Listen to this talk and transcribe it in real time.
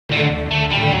Welcome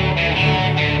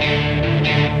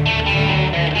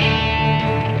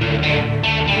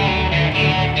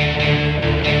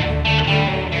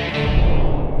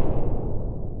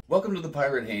to the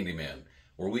Pirate Handyman,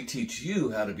 where we teach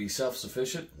you how to be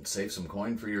self-sufficient and save some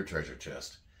coin for your treasure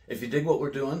chest. If you dig what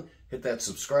we're doing, hit that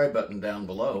subscribe button down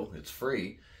below. It's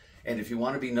free. And if you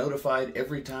want to be notified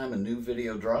every time a new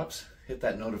video drops, hit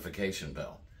that notification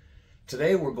bell.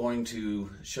 Today we're going to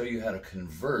show you how to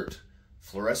convert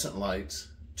fluorescent lights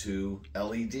to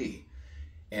LED.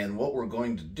 And what we're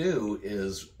going to do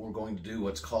is we're going to do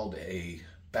what's called a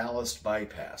ballast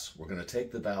bypass. We're going to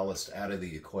take the ballast out of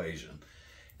the equation.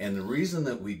 And the reason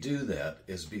that we do that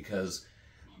is because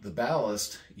the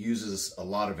ballast uses a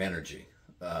lot of energy,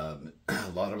 a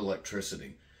lot of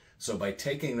electricity. So by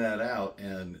taking that out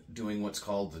and doing what's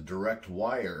called the direct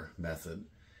wire method,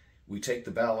 we take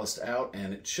the ballast out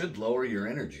and it should lower your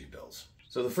energy bills.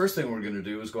 So the first thing we're going to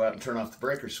do is go out and turn off the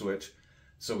breaker switch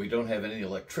so we don't have any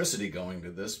electricity going to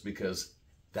this, because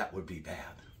that would be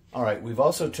bad. All right, we've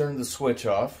also turned the switch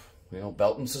off,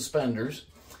 belt and suspenders.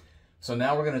 So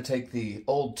now we're going to take the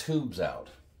old tubes out.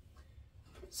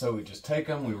 So we just take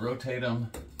them, we rotate them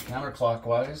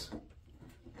counterclockwise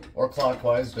or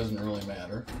clockwise, doesn't really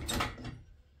matter.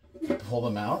 Pull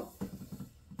them out.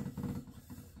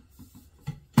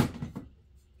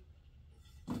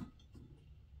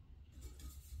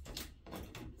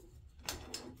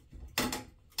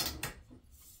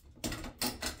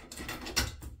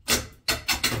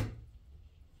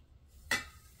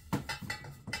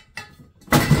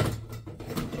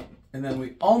 And then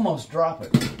we almost drop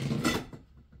it,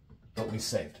 but we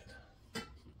saved it.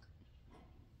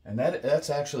 And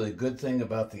that's actually a good thing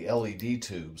about the LED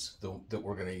tubes that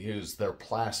we're going to use. They're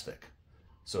plastic.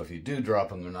 So if you do drop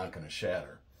them, they're not going to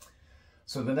shatter.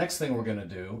 So the next thing we're going to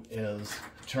do is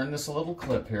turn this little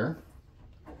clip here,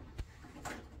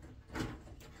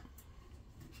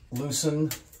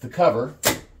 loosen the cover,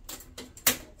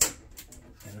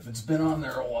 and if it's been on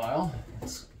there a while,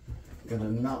 it's going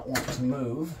to not want to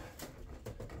move.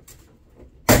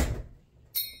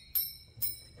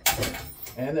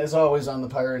 And as always on the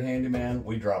Pirate Handyman,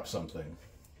 we drop something.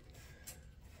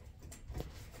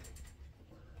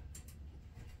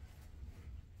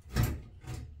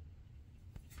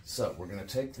 So we're going to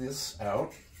take this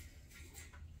out.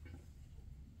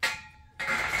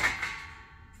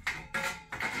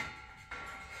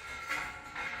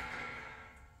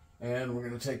 And we're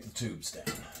going to take the tubes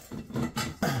down.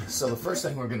 So the first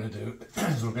thing we're going to do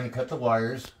is we're going to cut the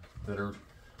wires that are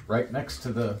right next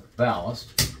to the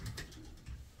ballast.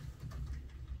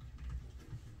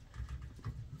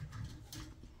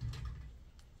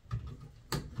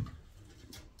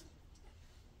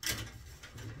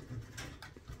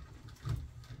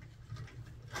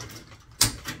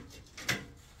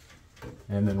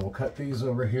 And then we'll cut these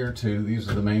over here too. These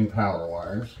are the main power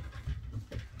wires.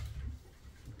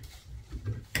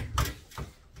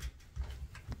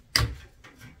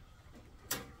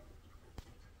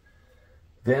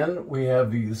 Then we have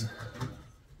these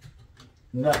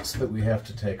nuts that we have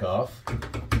to take off.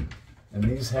 And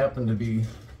these happen to be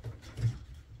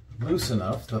loose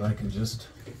enough that I can just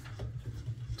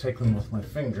take them with my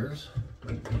fingers.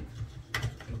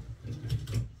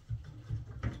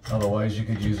 Otherwise, you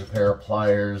could use a pair of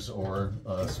pliers or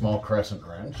a small crescent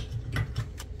wrench.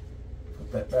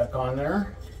 Put that back on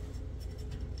there,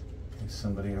 in case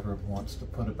somebody ever wants to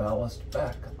put a ballast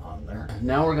back on there.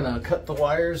 Now we're going to cut the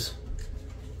wires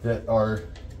that are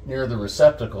near the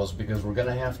receptacles, because we're going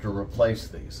to have to replace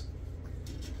these.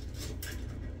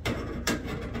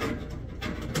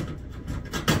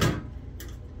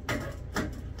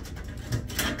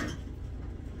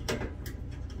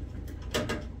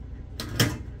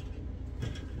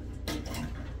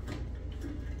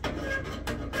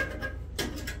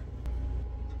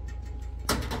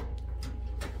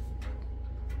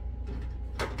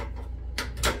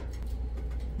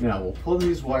 Now we'll pull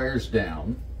these wires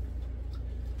down.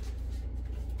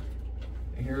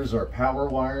 Here's our power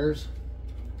wires,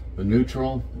 the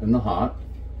neutral and the hot.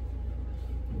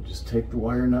 We'll just take the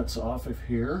wire nuts off of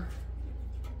here.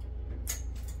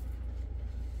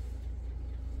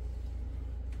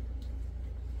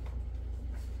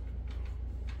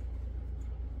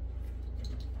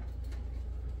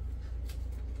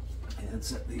 And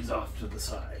set these off to the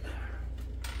side.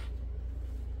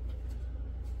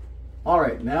 All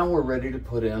right, now we're ready to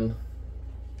put in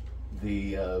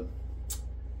the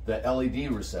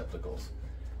LED receptacles.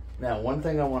 Now, one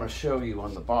thing I want to show you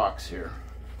on the box here.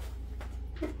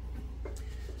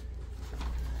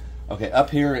 Okay, up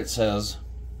here it says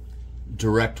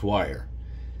direct wire.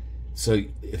 So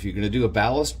if you're going to do a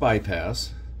ballast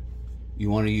bypass, you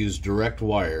want to use direct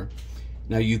wire.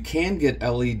 Now you can get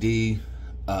LED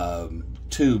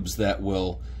tubes that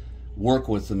will work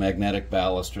with the magnetic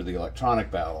ballast or the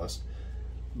electronic ballast,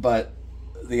 but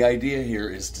the idea here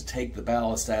is to take the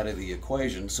ballast out of the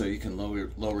equation so you can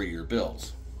lower your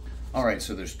bills. All right,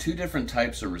 so there's two different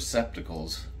types of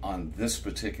receptacles on this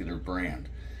particular brand.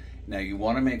 Now you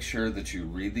want to make sure that you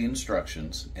read the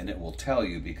instructions, and it will tell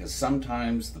you, because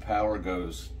sometimes the power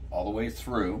goes all the way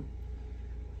through,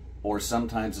 or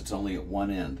sometimes it's only at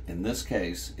one end. In this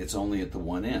case, it's only at the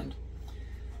one end.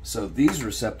 So these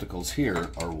receptacles here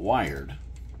are wired,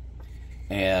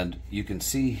 and you can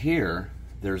see here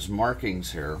there's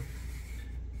markings here,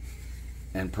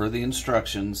 and per the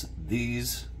instructions,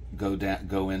 these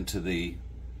go into the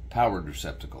powered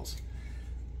receptacles.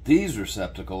 These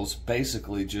receptacles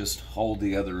basically just hold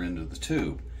the other end of the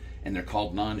tube, and they're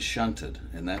called non-shunted,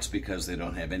 and that's because they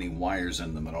don't have any wires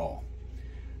in them at all.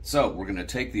 So we're going to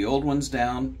take the old ones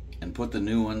down and put the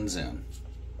new ones in.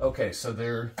 Okay, so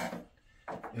there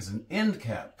is an end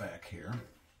cap back here,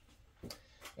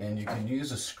 and you can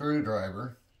use a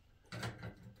screwdriver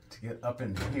to get up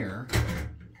in here,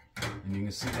 and you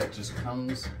can see that just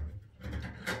comes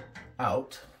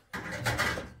out.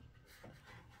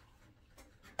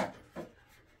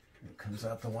 It comes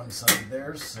out the one side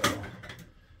there, so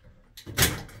we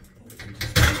can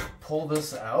just pull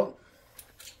this out.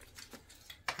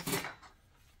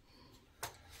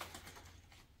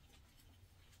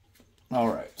 All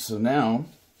right, so now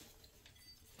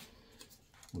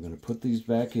we're going to put these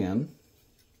back in.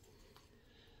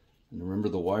 And remember,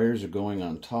 the wires are going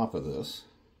on top of this.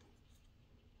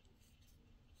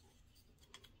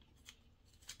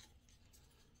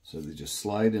 So they just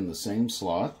slide in the same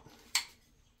slot.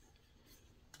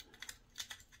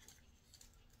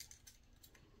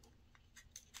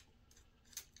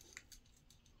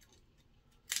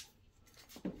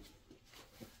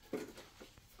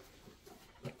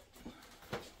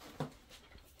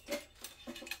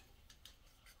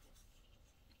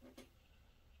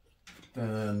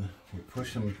 Then we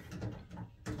push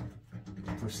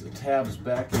the tabs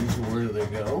back into where they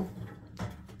go.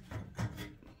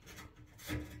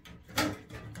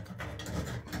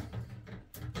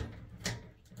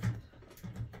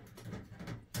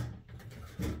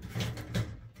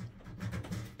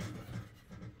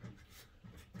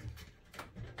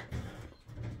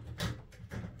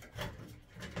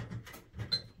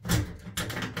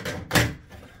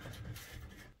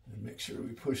 Make sure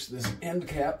we push this end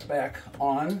cap back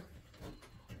on,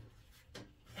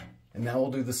 and now we'll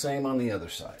do the same on the other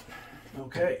side.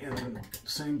 Okay, and then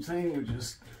same thing, we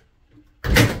just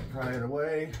pry it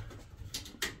away,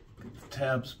 put the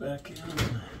tabs back in.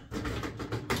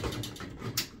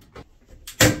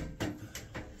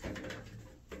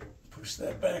 Push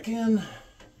that back in.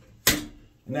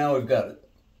 Now we've got it.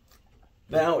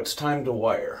 Now it's time to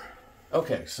wire.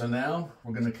 Okay, so now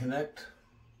we're going to connect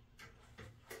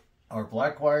our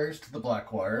black wires to the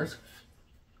black wires.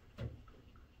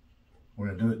 We're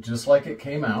going to do it just like it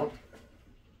came out.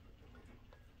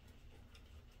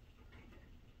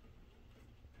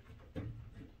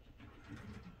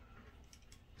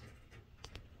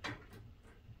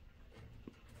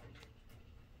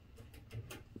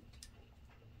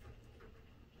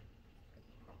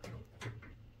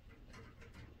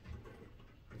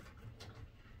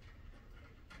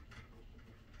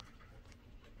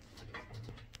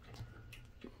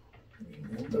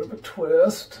 A little bit of a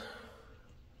twist.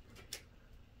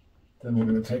 Then we're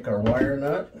going to take our wire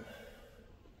nut,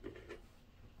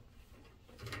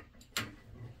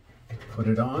 put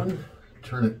it on,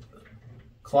 turn it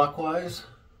clockwise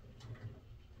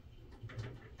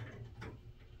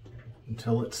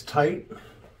until it's tight.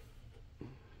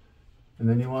 And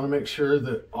then you want to make sure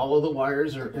that all of the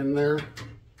wires are in there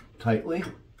tightly.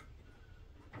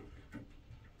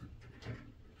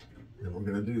 And we're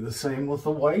going to do the same with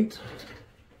the white.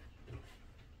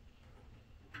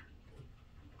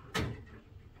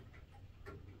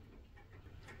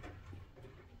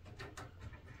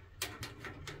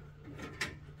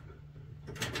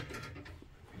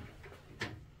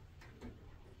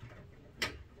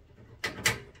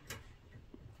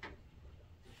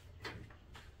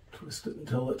 Twist it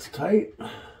until it's tight.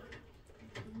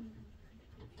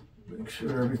 Make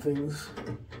sure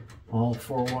all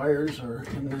four wires are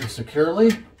in there securely.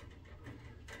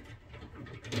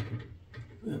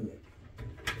 And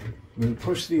I'm going to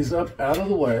push these up out of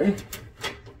the way.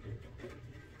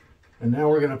 And now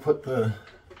we're going to put the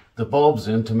bulbs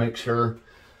in to make sure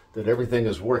that everything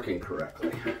is working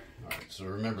correctly. All right, so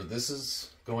remember, this is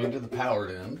going to the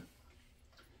powered end.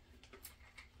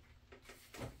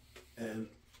 And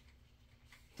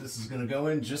This is going to go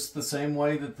in just the same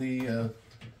way that the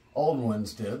old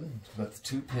ones did. Got the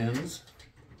 2 pins.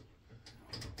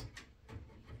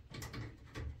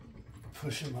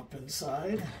 Push them up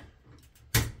inside.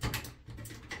 Give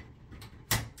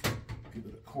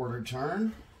it a quarter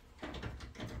turn.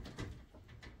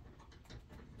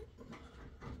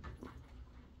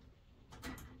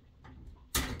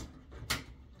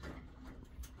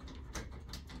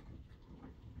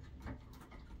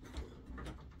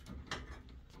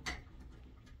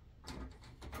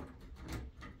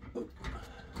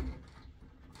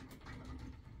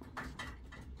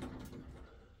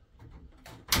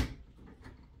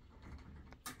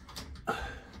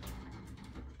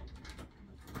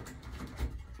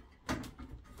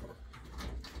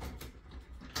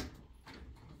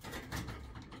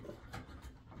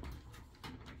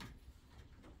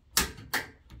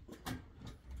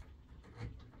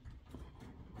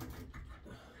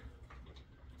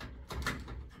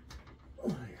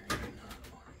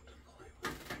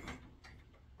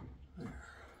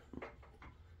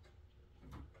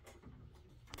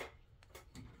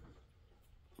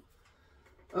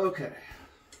 Okay,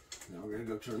 now we're going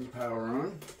to go turn the power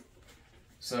on.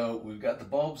 So we've got the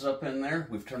bulbs up in there.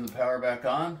 We've turned the power back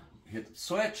on. Hit the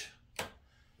switch.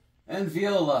 And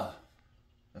viola.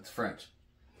 That's French.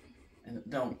 And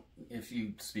don't, if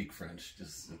you speak French,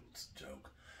 just, it's a joke.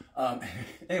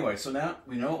 Anyway, so now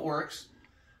we know it works.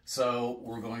 So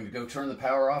we're going to go turn the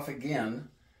power off again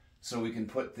so we can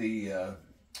put the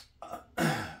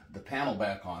panel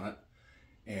back on it.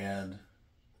 And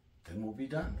then we'll be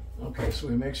done. Okay, so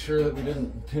we make sure that we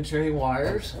didn't pinch any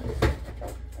wires.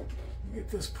 Get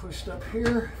this pushed up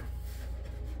here.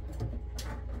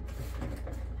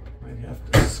 Might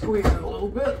have to squeeze it a little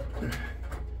bit.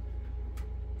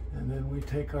 And then we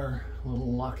take our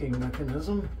little locking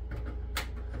mechanism,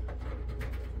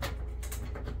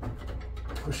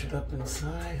 push it up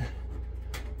inside.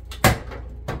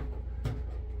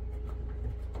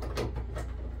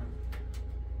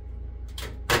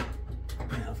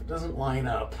 Doesn't line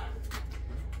up.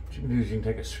 What you can do is you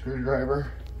can take a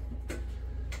screwdriver,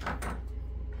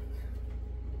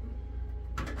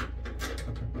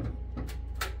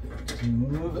 just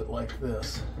move it like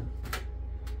this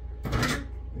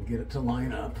and get it to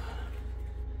line up.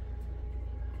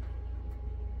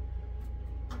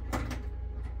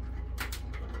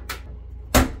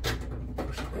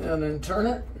 Push it in and turn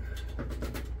it.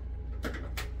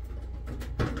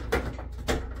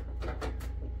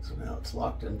 It's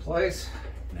locked in place.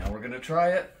 Now we're going to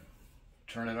try it.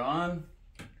 Turn it on.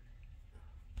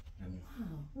 And wow,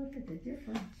 look at the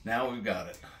difference. Now we've got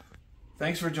it.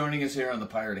 Thanks for joining us here on the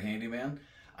Pirate Handyman.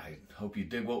 I hope you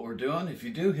dig what we're doing. If you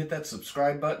do, hit that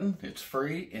subscribe button. It's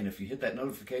free. And if you hit that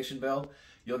notification bell,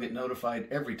 you'll get notified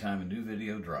every time a new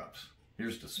video drops.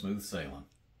 Here's to smooth sailing.